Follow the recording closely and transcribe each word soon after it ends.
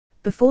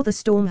Before the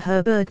storm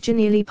Herberge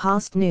nearly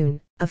past noon,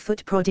 a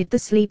foot prodded the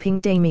sleeping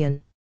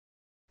Damien.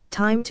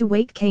 Time to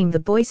wake, came the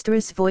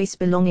boisterous voice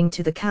belonging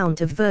to the Count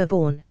of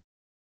Verborn.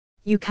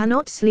 You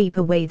cannot sleep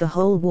away the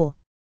whole war.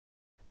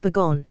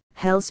 Begone,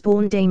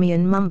 hellspawn,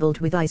 Damien mumbled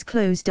with eyes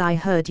closed. I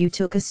heard you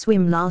took a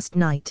swim last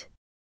night.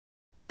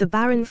 The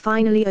Baron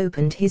finally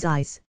opened his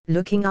eyes,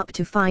 looking up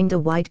to find a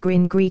wide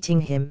grin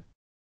greeting him.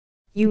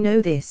 You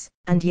know this,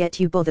 and yet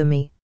you bother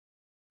me.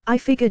 I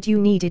figured you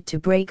needed to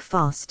break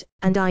fast,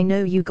 and I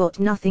know you got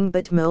nothing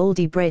but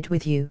moldy bread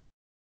with you.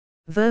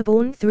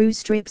 Verborn threw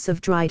strips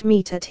of dried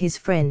meat at his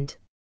friend.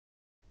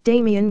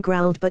 Damien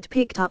growled but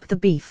picked up the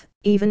beef,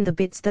 even the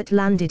bits that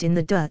landed in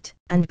the dirt,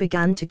 and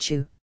began to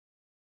chew.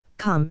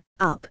 Come,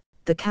 up,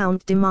 the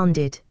Count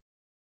demanded.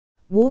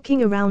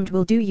 Walking around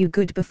will do you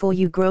good before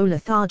you grow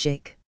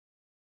lethargic.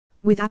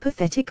 With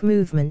apathetic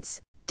movements,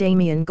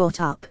 Damien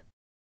got up.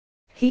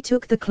 He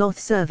took the cloth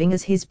serving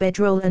as his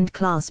bedroll and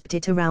clasped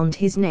it around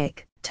his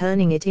neck,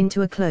 turning it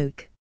into a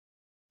cloak.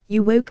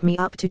 You woke me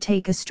up to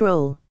take a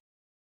stroll.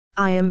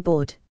 I am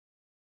bored.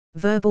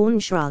 Verborn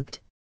shrugged.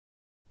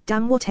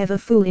 Damn, whatever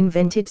fool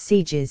invented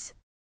sieges.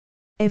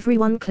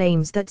 Everyone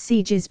claims that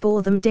sieges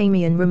bore them,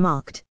 Damien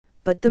remarked,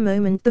 but the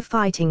moment the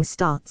fighting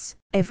starts,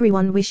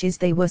 everyone wishes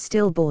they were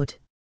still bored.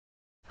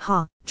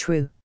 Ha,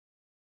 true.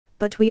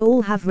 But we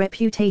all have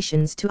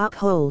reputations to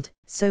uphold,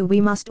 so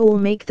we must all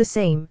make the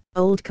same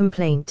old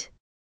complaint.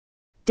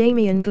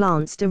 Damien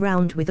glanced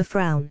around with a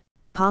frown,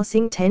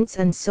 passing tents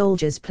and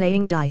soldiers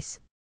playing dice.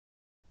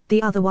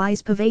 The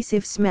otherwise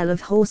pervasive smell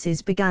of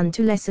horses began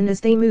to lessen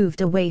as they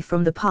moved away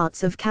from the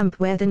parts of camp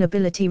where the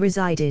nobility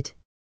resided.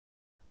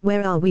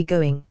 Where are we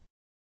going?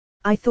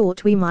 I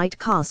thought we might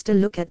cast a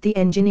look at the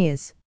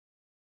engineers.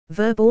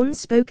 Verborn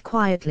spoke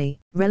quietly,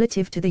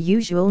 relative to the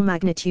usual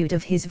magnitude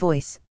of his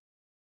voice.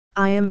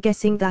 I am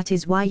guessing that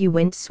is why you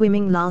went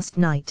swimming last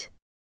night.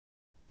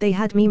 They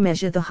had me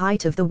measure the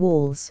height of the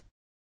walls.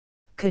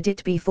 Could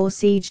it be 4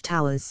 siege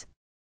towers?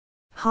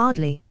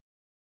 Hardly.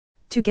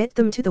 To get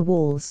them to the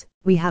walls,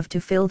 we have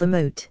to fill the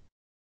moat.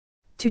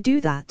 To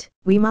do that,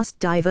 we must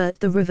divert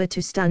the river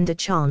to stand a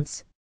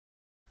chance.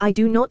 I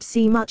do not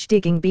see much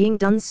digging being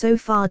done so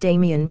far,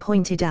 Damien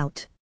pointed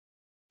out.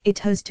 It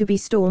has to be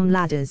storm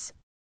ladders.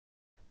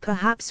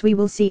 Perhaps we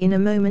will see in a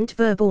moment,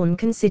 Verborn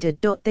considered.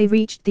 They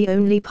reached the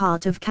only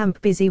part of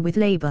camp busy with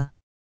labor.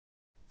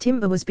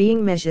 Timber was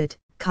being measured,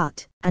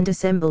 cut, and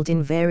assembled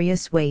in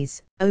various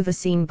ways,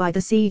 overseen by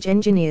the siege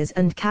engineers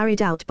and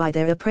carried out by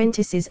their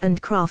apprentices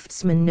and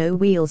craftsmen. No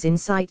wheels in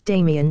sight,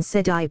 Damien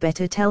said. I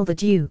better tell the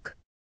Duke.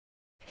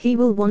 He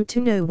will want to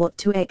know what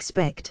to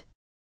expect.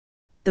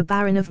 The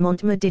Baron of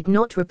Montmer did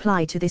not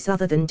reply to this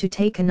other than to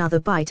take another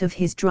bite of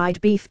his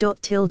dried beef.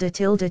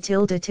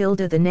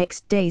 The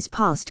next days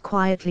passed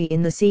quietly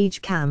in the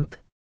siege camp.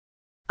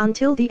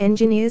 Until the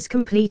engineers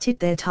completed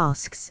their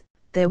tasks,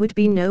 there would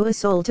be no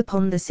assault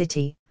upon the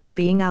city.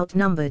 Being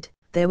outnumbered,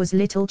 there was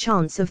little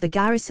chance of the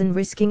garrison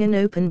risking an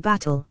open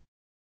battle.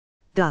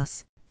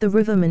 Thus, the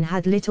rivermen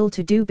had little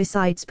to do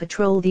besides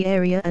patrol the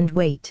area and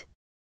wait.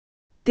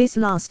 This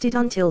lasted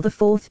until the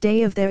 4th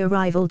day of their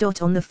arrival.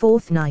 On the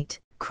 4th night,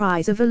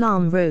 cries of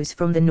alarm rose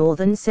from the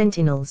northern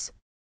sentinels.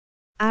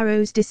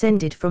 Arrows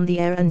descended from the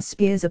air and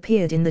spears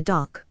appeared in the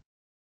dark.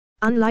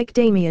 Unlike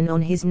Damien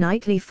on his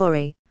nightly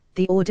foray,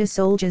 the Order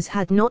soldiers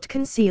had not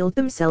concealed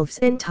themselves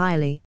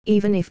entirely.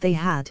 Even if they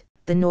had,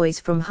 the noise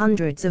from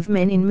hundreds of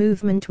men in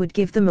movement would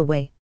give them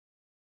away.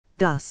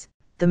 Thus,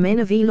 the men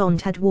of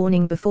Eland had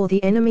warning before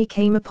the enemy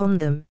came upon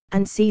them,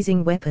 and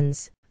seizing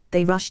weapons,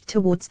 they rushed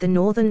towards the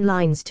northern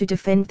lines to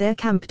defend their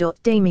camp.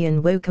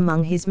 Damien woke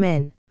among his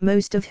men,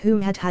 most of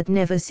whom had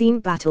never seen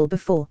battle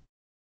before.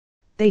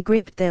 They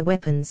gripped their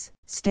weapons,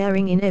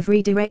 staring in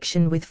every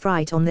direction with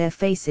fright on their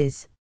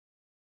faces.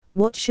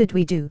 What should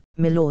we do,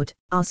 my lord?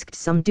 Asked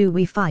some. Do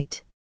we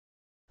fight?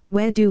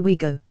 Where do we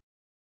go?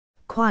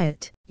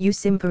 Quiet, you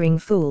simpering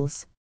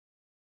fools.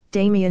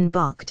 Damien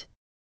barked.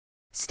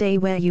 Stay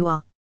where you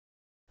are.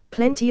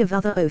 Plenty of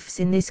other oafs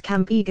in this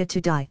camp eager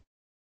to die.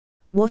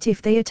 What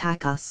if they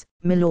attack us,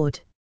 my lord?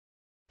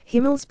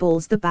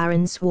 Himmelsballs, the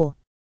Baron swore.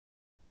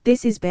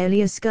 This is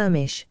barely a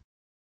skirmish.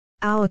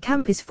 Our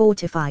camp is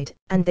fortified,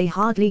 and they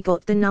hardly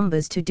got the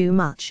numbers to do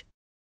much.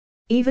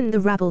 Even the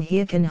rabble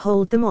here can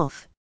hold them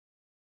off.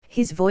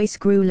 His voice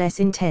grew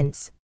less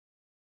intense.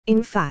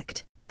 In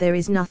fact, there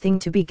is nothing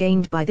to be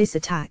gained by this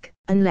attack,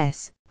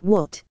 unless,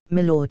 what,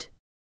 my lord?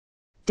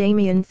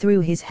 Damien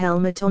threw his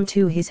helmet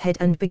onto his head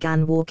and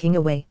began walking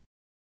away.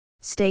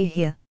 Stay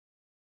here.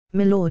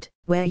 My lord,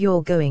 where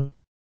you're going?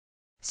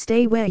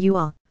 Stay where you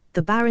are,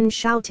 the Baron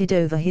shouted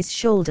over his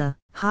shoulder,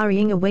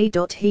 hurrying away.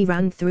 He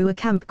ran through a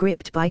camp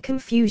gripped by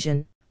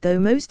confusion, though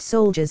most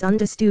soldiers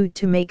understood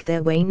to make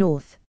their way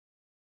north.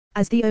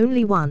 As the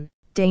only one,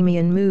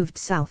 Damien moved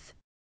south.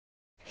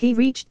 He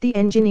reached the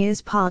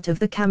engineers' part of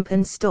the camp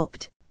and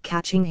stopped,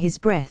 catching his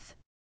breath.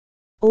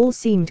 All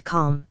seemed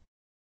calm.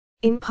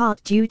 In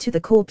part due to the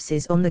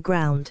corpses on the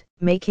ground,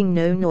 making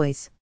no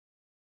noise.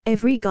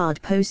 Every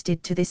guard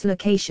posted to this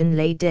location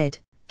lay dead,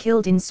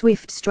 killed in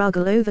swift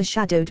struggle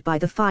overshadowed by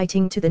the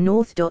fighting to the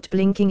north.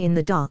 Blinking in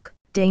the dark,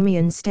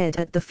 Damien stared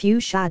at the few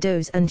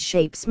shadows and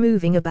shapes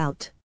moving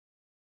about.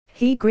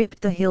 He gripped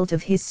the hilt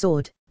of his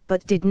sword,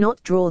 but did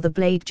not draw the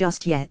blade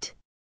just yet.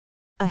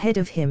 Ahead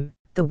of him,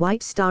 the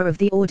white star of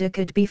the Order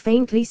could be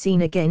faintly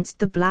seen against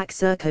the black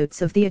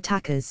surcoats of the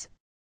attackers.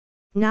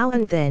 Now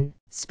and then,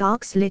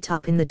 sparks lit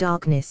up in the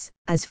darkness,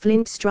 as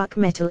flint struck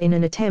metal in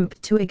an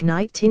attempt to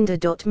ignite tinder.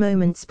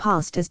 Moments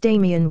passed as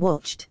Damien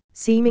watched,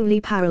 seemingly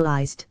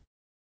paralyzed.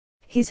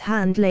 His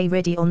hand lay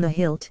ready on the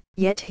hilt,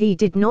 yet he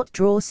did not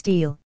draw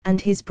steel,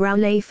 and his brow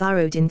lay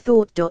furrowed in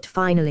thought.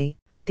 Finally,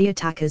 the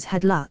attackers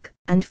had luck,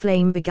 and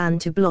flame began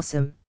to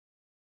blossom.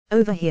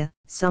 "Over here,"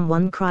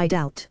 someone cried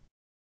out.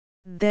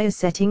 "They're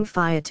setting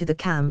fire to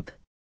the camp."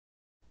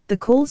 The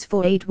calls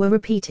for aid were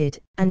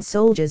repeated, and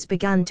soldiers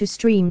began to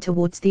stream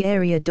towards the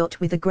area.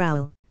 With a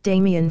growl,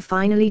 Damien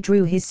finally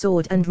drew his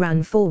sword and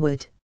ran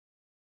forward.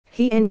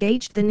 He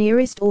engaged the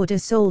nearest Order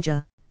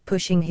soldier,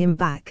 pushing him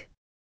back.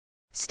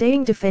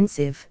 Staying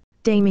defensive,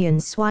 Damien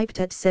swiped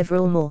at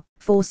several more,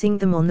 forcing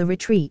them on the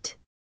retreat.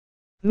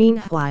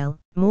 Meanwhile,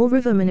 more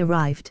rivermen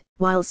arrived.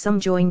 While some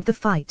joined the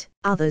fight,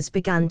 others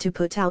began to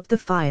put out the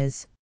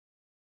fires.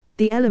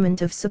 The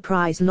element of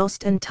surprise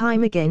lost and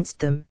time against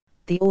them,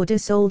 the Order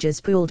soldiers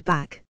pulled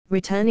back,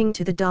 returning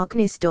to the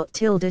darkness.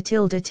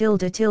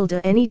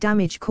 Any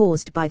damage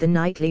caused by the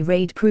nightly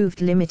raid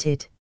proved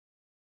limited.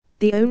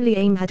 The only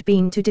aim had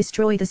been to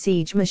destroy the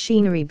siege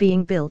machinery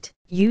being built,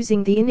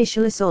 using the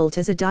initial assault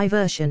as a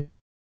diversion.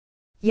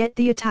 Yet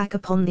the attack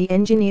upon the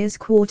engineers'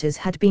 quarters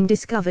had been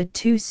discovered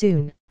too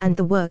soon, and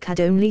the work had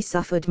only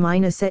suffered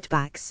minor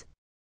setbacks.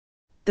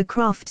 The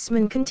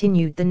craftsmen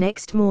continued the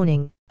next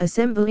morning,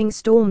 assembling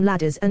storm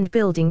ladders and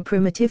building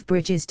primitive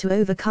bridges to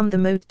overcome the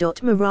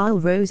moat. Morale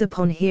rose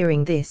upon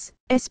hearing this,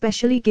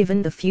 especially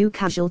given the few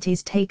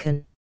casualties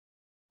taken.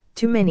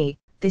 To many,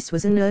 this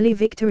was an early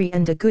victory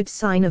and a good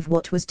sign of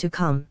what was to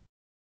come.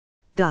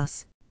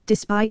 Thus,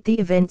 despite the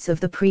events of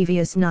the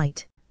previous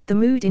night, the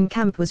mood in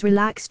camp was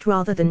relaxed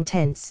rather than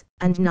tense,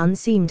 and none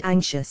seemed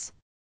anxious.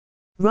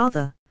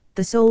 Rather,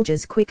 the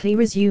soldiers quickly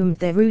resumed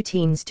their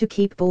routines to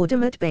keep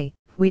boredom at bay,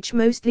 which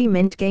mostly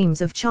meant games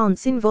of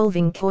chance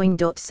involving coin.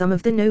 Some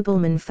of the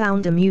noblemen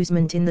found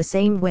amusement in the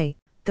same way,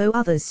 though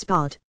others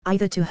sparred,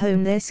 either to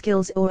hone their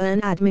skills or earn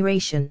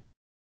admiration.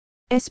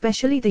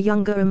 Especially the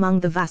younger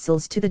among the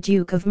vassals to the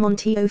Duke of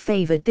Montio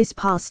favored this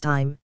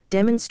pastime,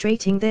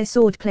 demonstrating their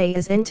swordplay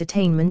as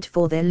entertainment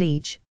for their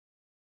liege.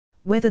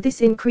 Whether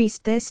this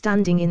increased their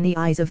standing in the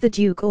eyes of the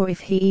Duke or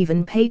if he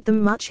even paid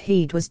them much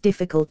heed was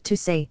difficult to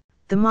say.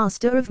 The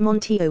master of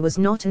Montio was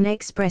not an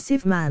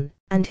expressive man,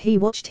 and he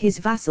watched his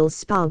vassals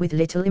spar with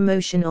little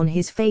emotion on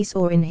his face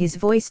or in his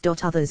voice.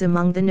 Others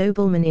among the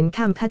noblemen in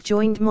camp had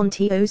joined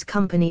Montio's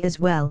company as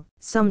well,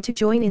 some to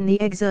join in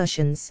the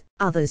exertions,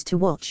 others to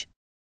watch.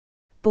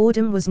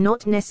 Boredom was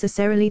not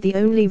necessarily the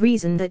only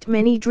reason that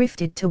many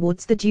drifted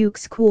towards the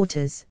Duke's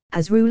quarters.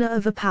 As ruler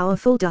of a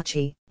powerful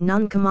duchy,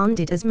 none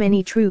commanded as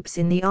many troops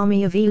in the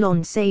army of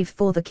Elond save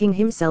for the king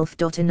himself.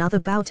 Another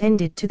bout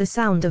ended to the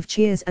sound of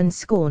cheers and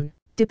scorn,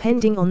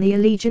 depending on the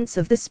allegiance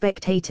of the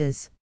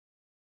spectators.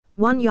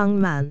 One young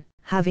man,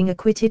 having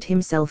acquitted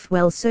himself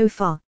well so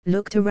far,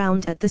 looked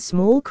around at the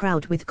small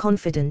crowd with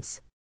confidence.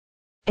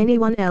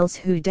 "Anyone else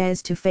who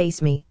dares to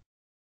face me?"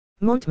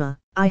 "Montmer,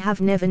 I have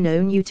never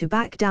known you to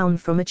back down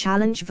from a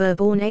challenge,"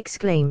 Verborn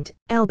exclaimed,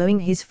 elbowing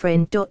his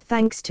friend.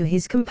 Thanks to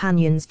his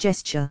companion's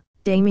gesture,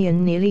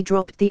 Damien nearly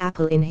dropped the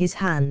apple in his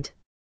hand.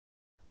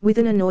 With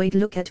an annoyed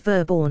look at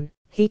Verborn,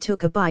 he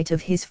took a bite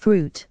of his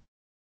fruit.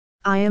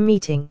 "I am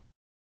eating."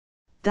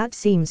 "That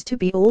seems to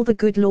be all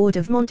the good Lord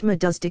of Montmer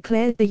does,"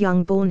 declared the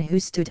young born who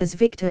stood as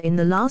victor in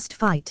the last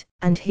fight,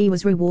 and he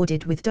was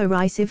rewarded with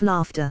derisive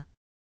laughter.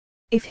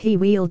 "If he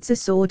wields a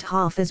sword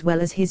half as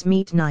well as his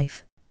meat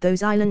knife,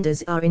 those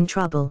islanders are in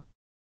trouble."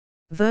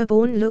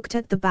 Verborn looked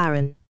at the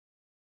Baron.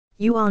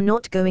 "You are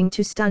not going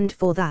to stand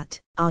for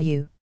that, are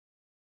you?"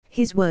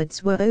 His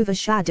words were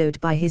overshadowed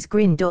by his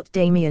grin.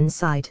 Damien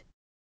sighed.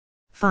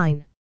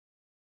 "Fine.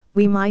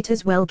 We might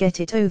as well get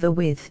it over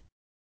with."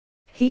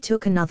 He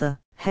took another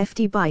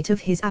hefty bite of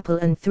his apple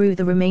and threw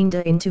the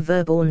remainder into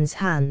Verborn's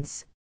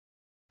hands.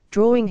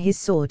 Drawing his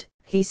sword,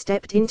 he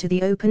stepped into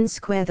the open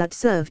square that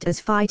served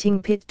as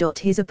fighting pit.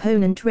 His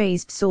opponent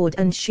raised sword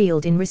and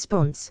shield in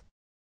response.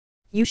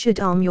 "You should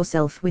arm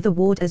yourself with a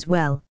ward as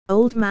well,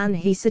 old man,"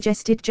 he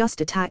suggested.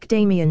 "Just attack,"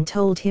 Damien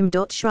told him.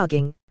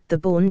 Shrugging, the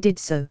Born did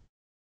so.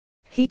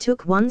 He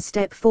took one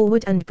step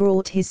forward and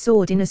brought his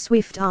sword in a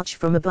swift arch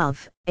from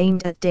above,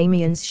 aimed at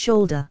Damien's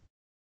shoulder.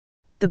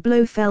 The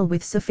blow fell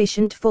with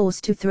sufficient force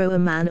to throw a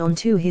man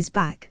onto his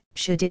back,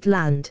 should it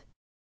land.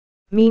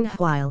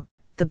 Meanwhile,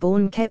 the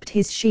Born kept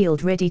his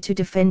shield ready to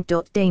defend.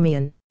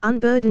 Damien,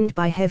 unburdened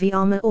by heavy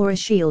armor or a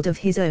shield of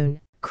his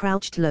own,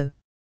 crouched low.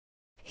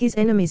 His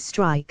enemy's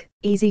strike,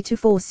 easy to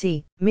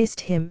foresee,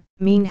 missed him.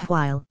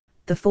 Meanwhile,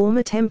 the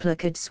former Templar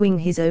could swing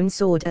his own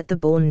sword at the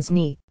Born's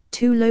knee,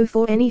 too low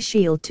for any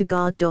shield to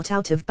guard.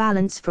 Out of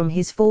balance from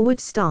his forward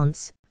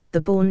stance,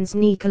 the Born's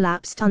knee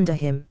collapsed under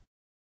him.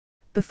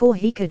 Before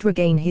he could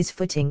regain his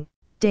footing,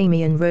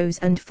 Damian rose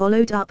and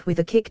followed up with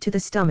a kick to the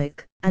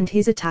stomach, and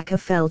his attacker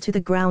fell to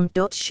the ground.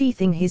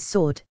 Sheathing his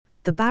sword,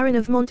 the Baron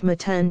of Montemar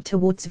turned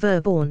towards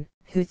Verborn,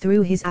 who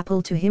threw his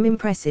apple to him.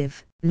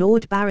 Impressive,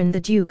 Lord Baron.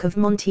 The Duke of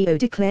Montio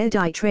declared.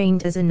 I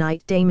trained as a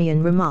knight,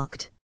 Damian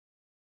remarked.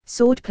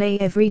 Swordplay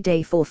every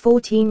day for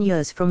 14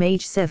 years from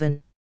age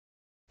 7.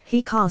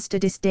 He cast a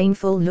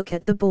disdainful look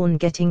at the Bourne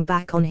getting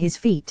back on his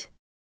feet.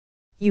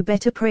 You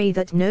better pray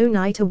that no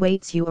knight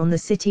awaits you on the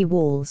city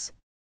walls.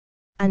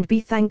 And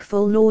be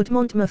thankful Lord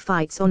Montemar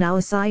fights on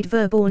our side,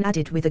 Verborn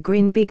added with a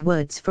grin. Big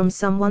words from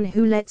someone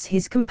who lets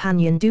his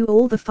companion do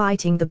all the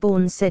fighting, the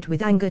Bourne said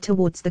with anger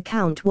towards the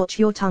Count. Watch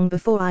your tongue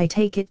before I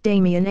take it,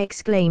 Damian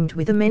exclaimed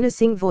with a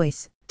menacing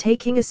voice,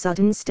 taking a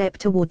sudden step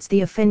towards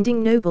the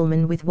offending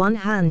nobleman with one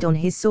hand on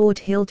his sword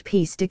hilt.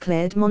 Peace,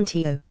 declared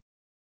Montio.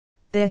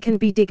 There can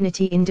be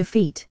dignity in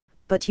defeat,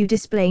 but you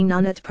display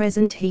none at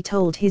present, he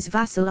told his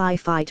vassal. I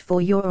fight for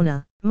your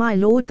honor, my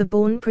lord. The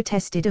Bourne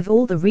protested. Of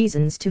all the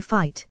reasons to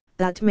fight,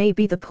 that may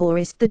be the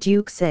poorest, the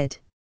Duke said.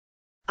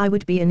 I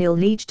would be an ill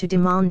liege to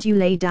demand you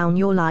lay down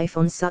your life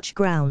on such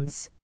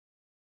grounds.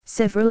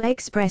 Several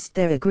expressed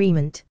their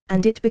agreement,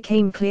 and it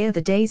became clear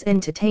the day's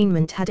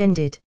entertainment had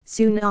ended.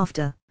 Soon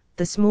after,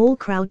 the small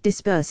crowd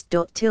dispersed.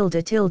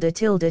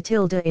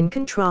 In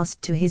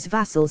contrast to his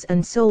vassals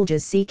and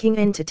soldiers seeking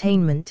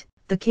entertainment,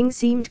 the king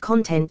seemed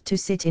content to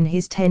sit in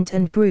his tent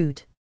and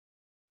brood.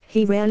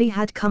 He rarely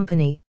had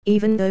company,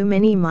 even though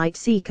many might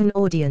seek an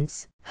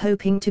audience,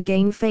 hoping to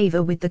gain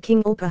favor with the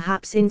king or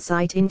perhaps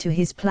insight into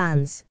his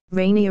plans.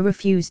 Rainier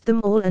refused them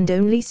all and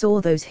only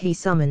saw those he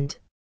summoned.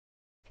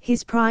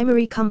 His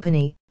primary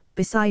company,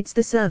 besides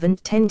the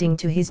servant tending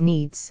to his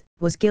needs,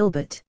 was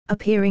Gilbert,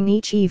 appearing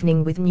each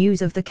evening with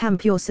news of the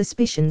camp. Your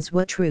suspicions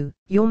were true,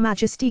 your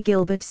majesty,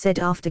 Gilbert said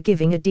after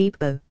giving a deep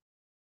bow.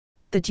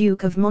 The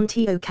Duke of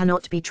Montio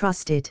cannot be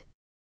trusted.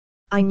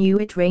 I knew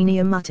it,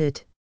 Rainier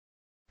muttered.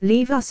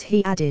 Leave us,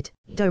 he added,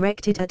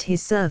 directed at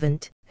his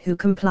servant, who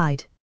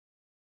complied.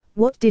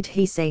 What did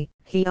he say?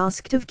 He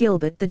asked of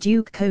Gilbert. The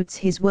Duke coats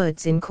his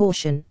words in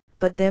caution,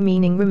 but their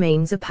meaning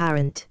remains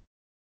apparent.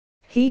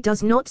 He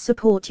does not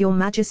support your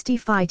majesty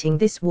fighting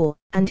this war,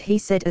 and he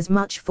said as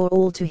much for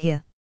all to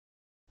hear.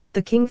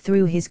 The king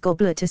threw his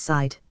goblet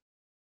aside.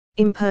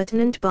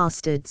 Impertinent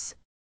bastards!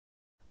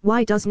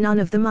 Why does none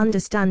of them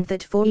understand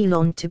that for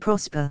Elond to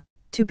prosper,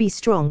 to be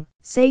strong,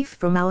 safe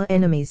from our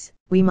enemies,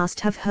 we must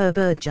have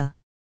Herbergia?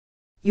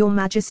 Your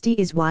majesty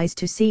is wise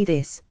to see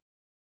this.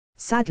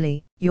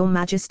 Sadly, your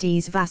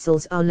majesty's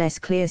vassals are less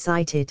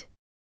clear-sighted.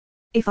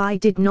 If I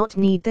did not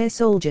need their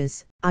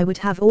soldiers, I would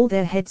have all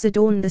their heads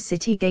adorn the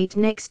city gate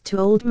next to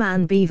Old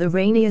Man Beaver,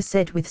 Rainier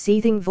said with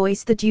seething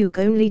voice. The Duke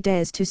only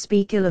dares to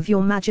speak ill of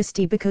your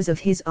majesty because of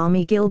his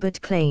army,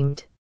 Gilbert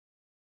claimed.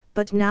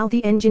 But now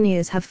the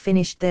engineers have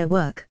finished their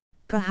work,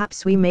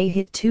 perhaps we may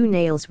hit 2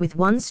 nails with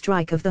 1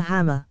 strike of the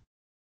hammer.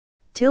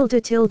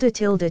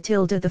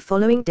 The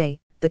following day,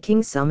 the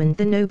king summoned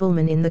the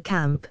noblemen in the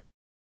camp.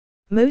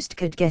 Most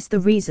could guess the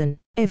reason.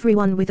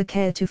 Everyone with a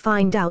care to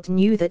find out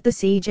knew that the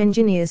siege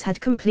engineers had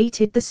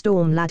completed the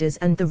storm ladders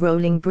and the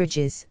rolling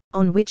bridges,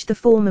 on which the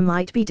former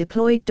might be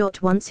deployed.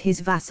 Once his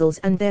vassals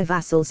and their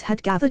vassals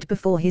had gathered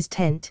before his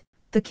tent,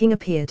 the king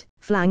appeared,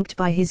 flanked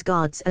by his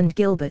guards and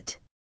Gilbert.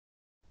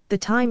 The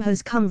time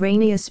has come,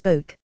 Rainier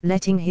spoke,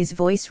 letting his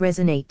voice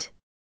resonate.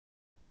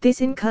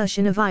 This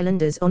incursion of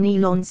islanders on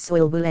Elond's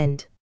soil will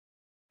end.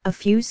 A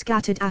few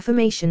scattered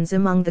affirmations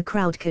among the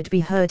crowd could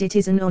be heard. It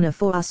is an honor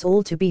for us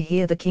all to be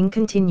here, the king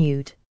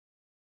continued.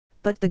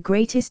 But the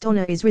greatest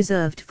honor is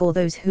reserved for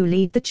those who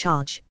lead the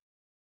charge.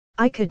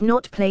 I could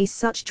not place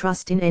such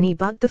trust in any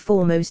but the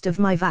foremost of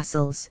my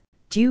vassals,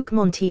 Duke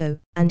Montio,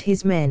 and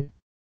his men.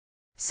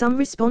 Some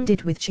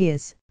responded with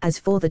cheers. As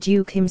for the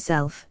Duke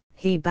himself,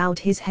 he bowed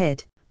his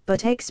head,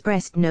 but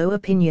expressed no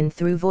opinion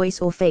through voice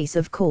or face.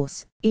 Of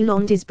course,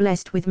 Elond is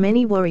blessed with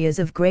many warriors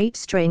of great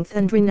strength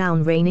and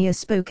renown. Rainier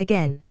spoke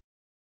again.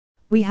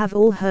 We have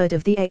all heard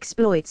of the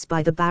exploits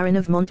by the Baron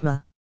of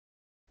Montemar.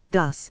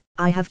 Thus,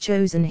 I have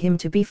chosen him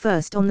to be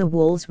first on the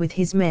walls with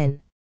his men.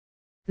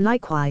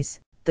 Likewise,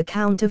 the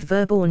Count of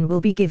Verborn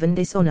will be given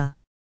this honor.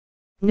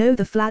 No,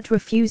 the flat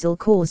refusal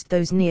caused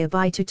those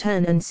nearby to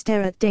turn and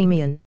stare at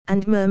Damian,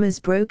 and murmurs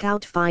broke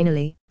out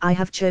finally. I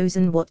have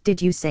chosen. What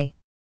did you say?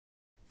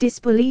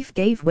 Disbelief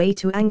gave way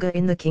to anger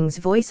in the king's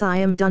voice. I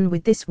am done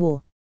with this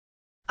war.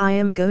 I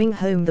am going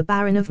home, the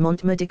Baron of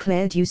Montemar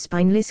declared. You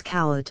spineless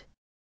coward!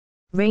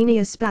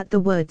 Rainier spat the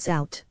words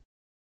out.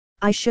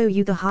 I show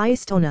you the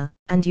highest honor,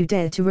 and you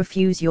dare to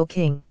refuse your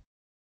king.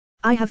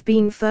 I have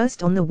been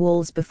first on the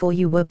walls before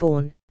you were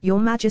born, your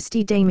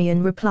majesty,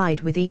 Damian replied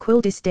with equal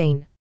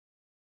disdain.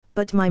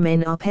 But my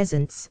men are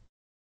peasants.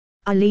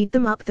 I lead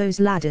them up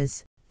those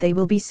ladders, they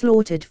will be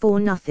slaughtered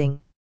for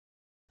nothing.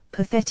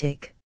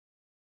 Pathetic.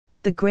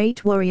 The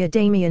great warrior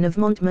Damian of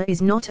Montemar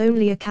is not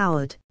only a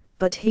coward,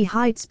 but he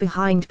hides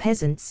behind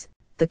peasants,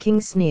 the king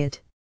sneered.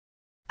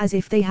 As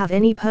if they have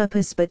any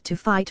purpose but to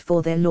fight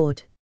for their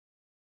lord.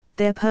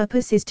 Their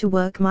purpose is to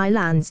work my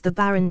lands, the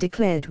Baron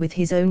declared with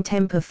his own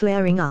temper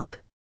flaring up.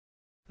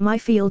 My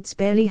fields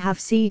barely have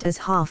seed as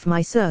half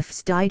my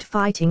serfs died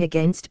fighting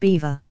against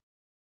Beaver.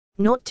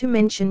 Not to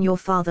mention your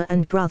father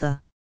and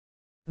brother.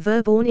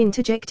 Verborn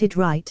interjected,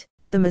 right,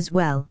 them as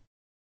well.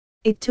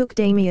 It took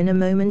Damien a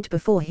moment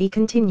before he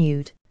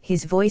continued,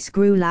 his voice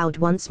grew loud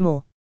once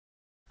more.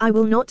 I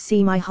will not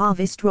see my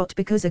harvest rot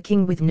because a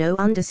king with no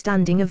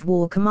understanding of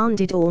war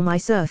commanded all my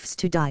serfs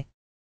to die.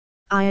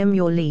 I am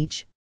your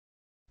liege.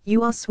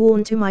 You are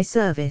sworn to my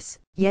service,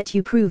 yet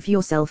you prove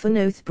yourself an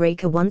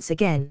oath-breaker once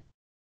again.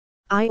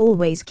 I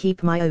always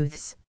keep my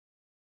oaths.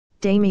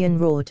 Damien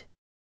roared.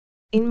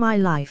 In my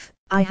life,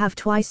 I have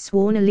twice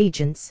sworn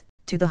allegiance,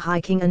 to the High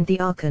King and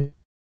the Archon.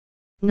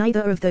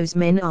 Neither of those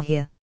men are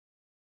here.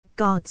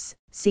 Guards,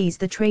 seize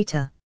the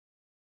traitor.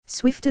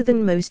 Swifter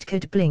than most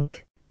could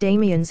blink,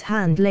 Damien's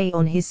hand lay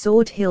on his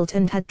sword hilt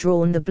and had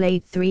drawn the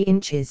blade 3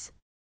 inches.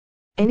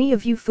 Any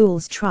of you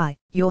fools try,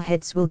 your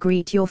heads will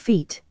greet your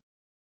feet.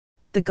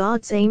 The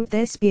guards aimed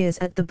their spears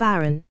at the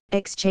Baron,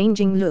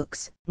 exchanging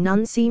looks.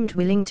 None seemed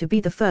willing to be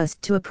the first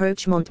to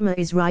approach. Montmer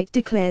is right,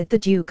 declared the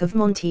Duke of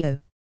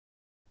Montio.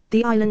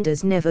 The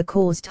islanders never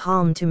caused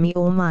harm to me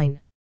or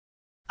mine.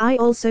 I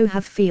also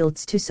have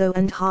fields to sow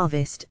and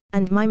harvest,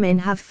 and my men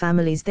have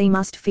families they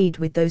must feed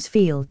with those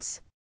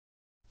fields.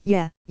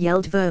 Yeah,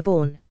 yelled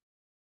Verborn.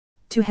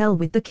 To hell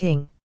with the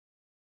king.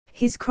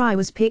 His cry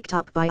was picked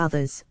up by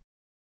others.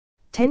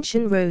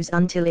 Tension rose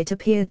until it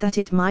appeared that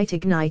it might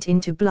ignite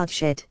into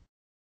bloodshed.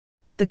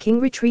 The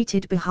king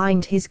retreated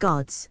behind his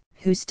guards,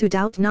 who stood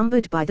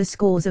outnumbered by the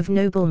scores of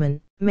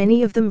noblemen,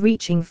 many of them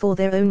reaching for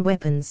their own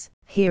weapons.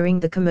 Hearing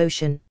the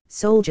commotion,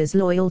 soldiers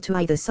loyal to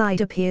either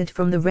side appeared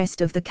from the rest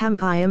of the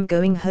camp. I am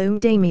going home,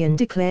 Damien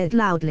declared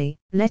loudly,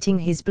 letting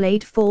his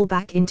blade fall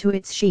back into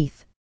its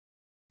sheath.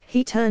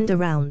 He turned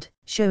around,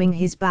 showing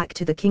his back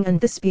to the king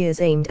and the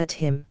spears aimed at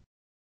him.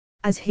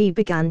 As he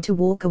began to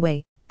walk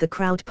away, the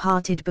crowd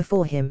parted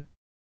before him.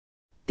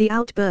 The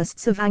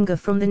outbursts of anger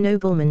from the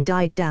noblemen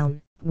died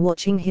down,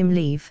 watching him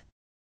leave.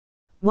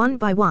 One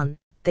by one,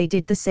 they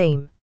did the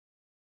same.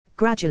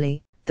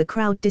 Gradually, the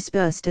crowd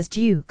dispersed as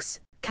dukes,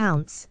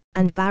 counts,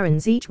 and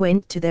barons each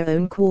went to their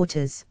own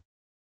quarters.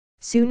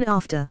 Soon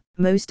after,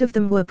 most of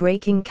them were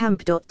breaking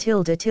camp.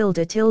 Over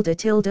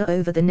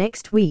the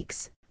next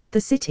weeks, the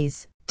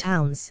cities,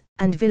 towns,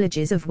 and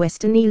villages of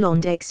Western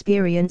Eland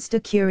experienced a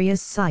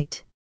curious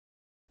sight.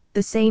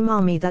 The same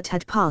army that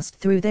had passed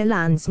through their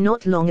lands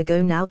not long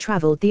ago now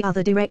traveled the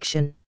other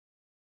direction.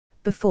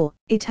 Before,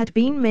 it had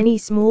been many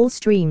small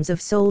streams of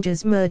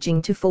soldiers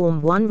merging to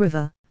form one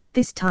river.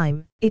 This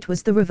time, it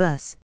was the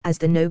reverse, as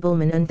the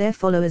noblemen and their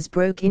followers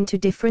broke into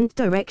different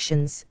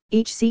directions,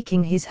 each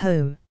seeking his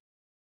home.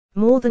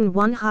 More than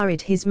one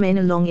hurried his men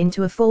along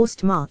into a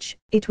forced march.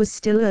 It was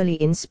still early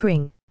in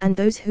spring, and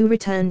those who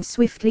returned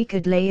swiftly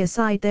could lay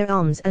aside their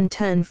arms and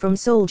turn from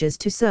soldiers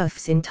to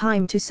serfs in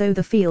time to sow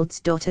the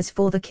fields. As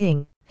for the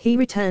king, he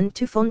returned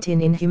to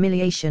Fontaine in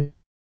humiliation.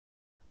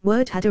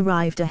 Word had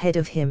arrived ahead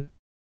of him.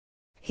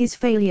 His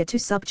failure to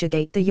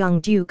subjugate the young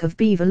Duke of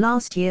Beaver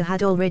last year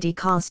had already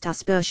cast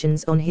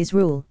aspersions on his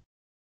rule.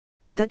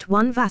 That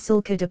one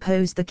vassal could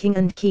oppose the king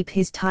and keep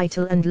his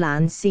title and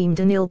lands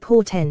seemed an ill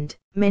portend.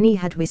 Many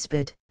had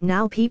whispered.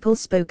 Now people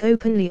spoke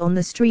openly on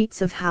the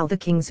streets of how the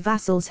king's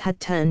vassals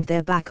had turned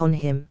their back on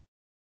him.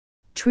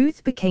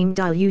 Truth became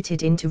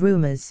diluted into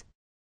rumors.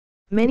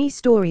 Many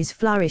stories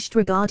flourished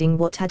regarding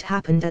what had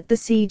happened at the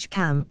siege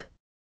camp.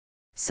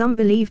 Some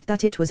believed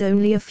that it was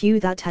only a few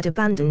that had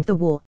abandoned the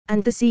war,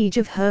 and the siege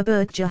of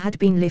Herbergia had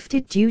been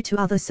lifted due to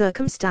other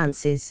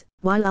circumstances,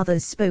 while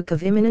others spoke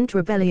of imminent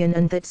rebellion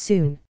and that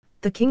soon,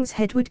 the king's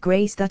head would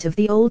grace that of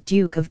the old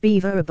Duke of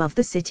Beaver above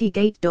the city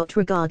gate.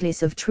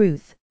 Regardless of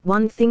truth,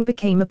 one thing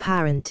became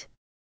apparent.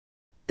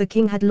 The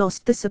king had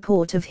lost the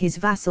support of his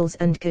vassals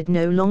and could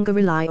no longer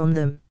rely on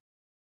them.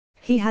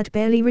 He had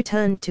barely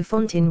returned to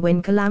Fontaine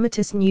when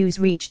calamitous news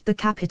reached the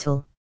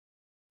capital.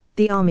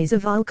 The armies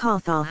of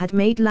Alcathar had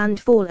made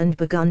landfall and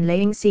begun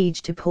laying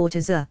siege to Port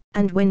Azur,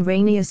 and when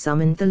Rainier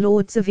summoned the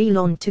lords of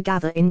Eland to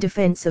gather in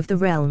defense of the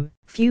realm,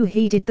 few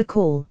heeded the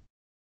call.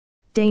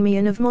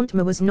 Damien of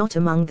Montmer was not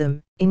among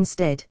them.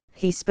 Instead,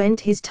 he spent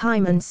his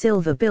time and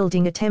silver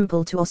building a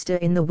temple to Oster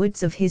in the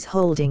woods of his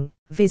holding,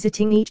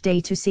 visiting each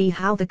day to see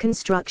how the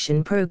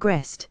construction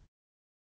progressed.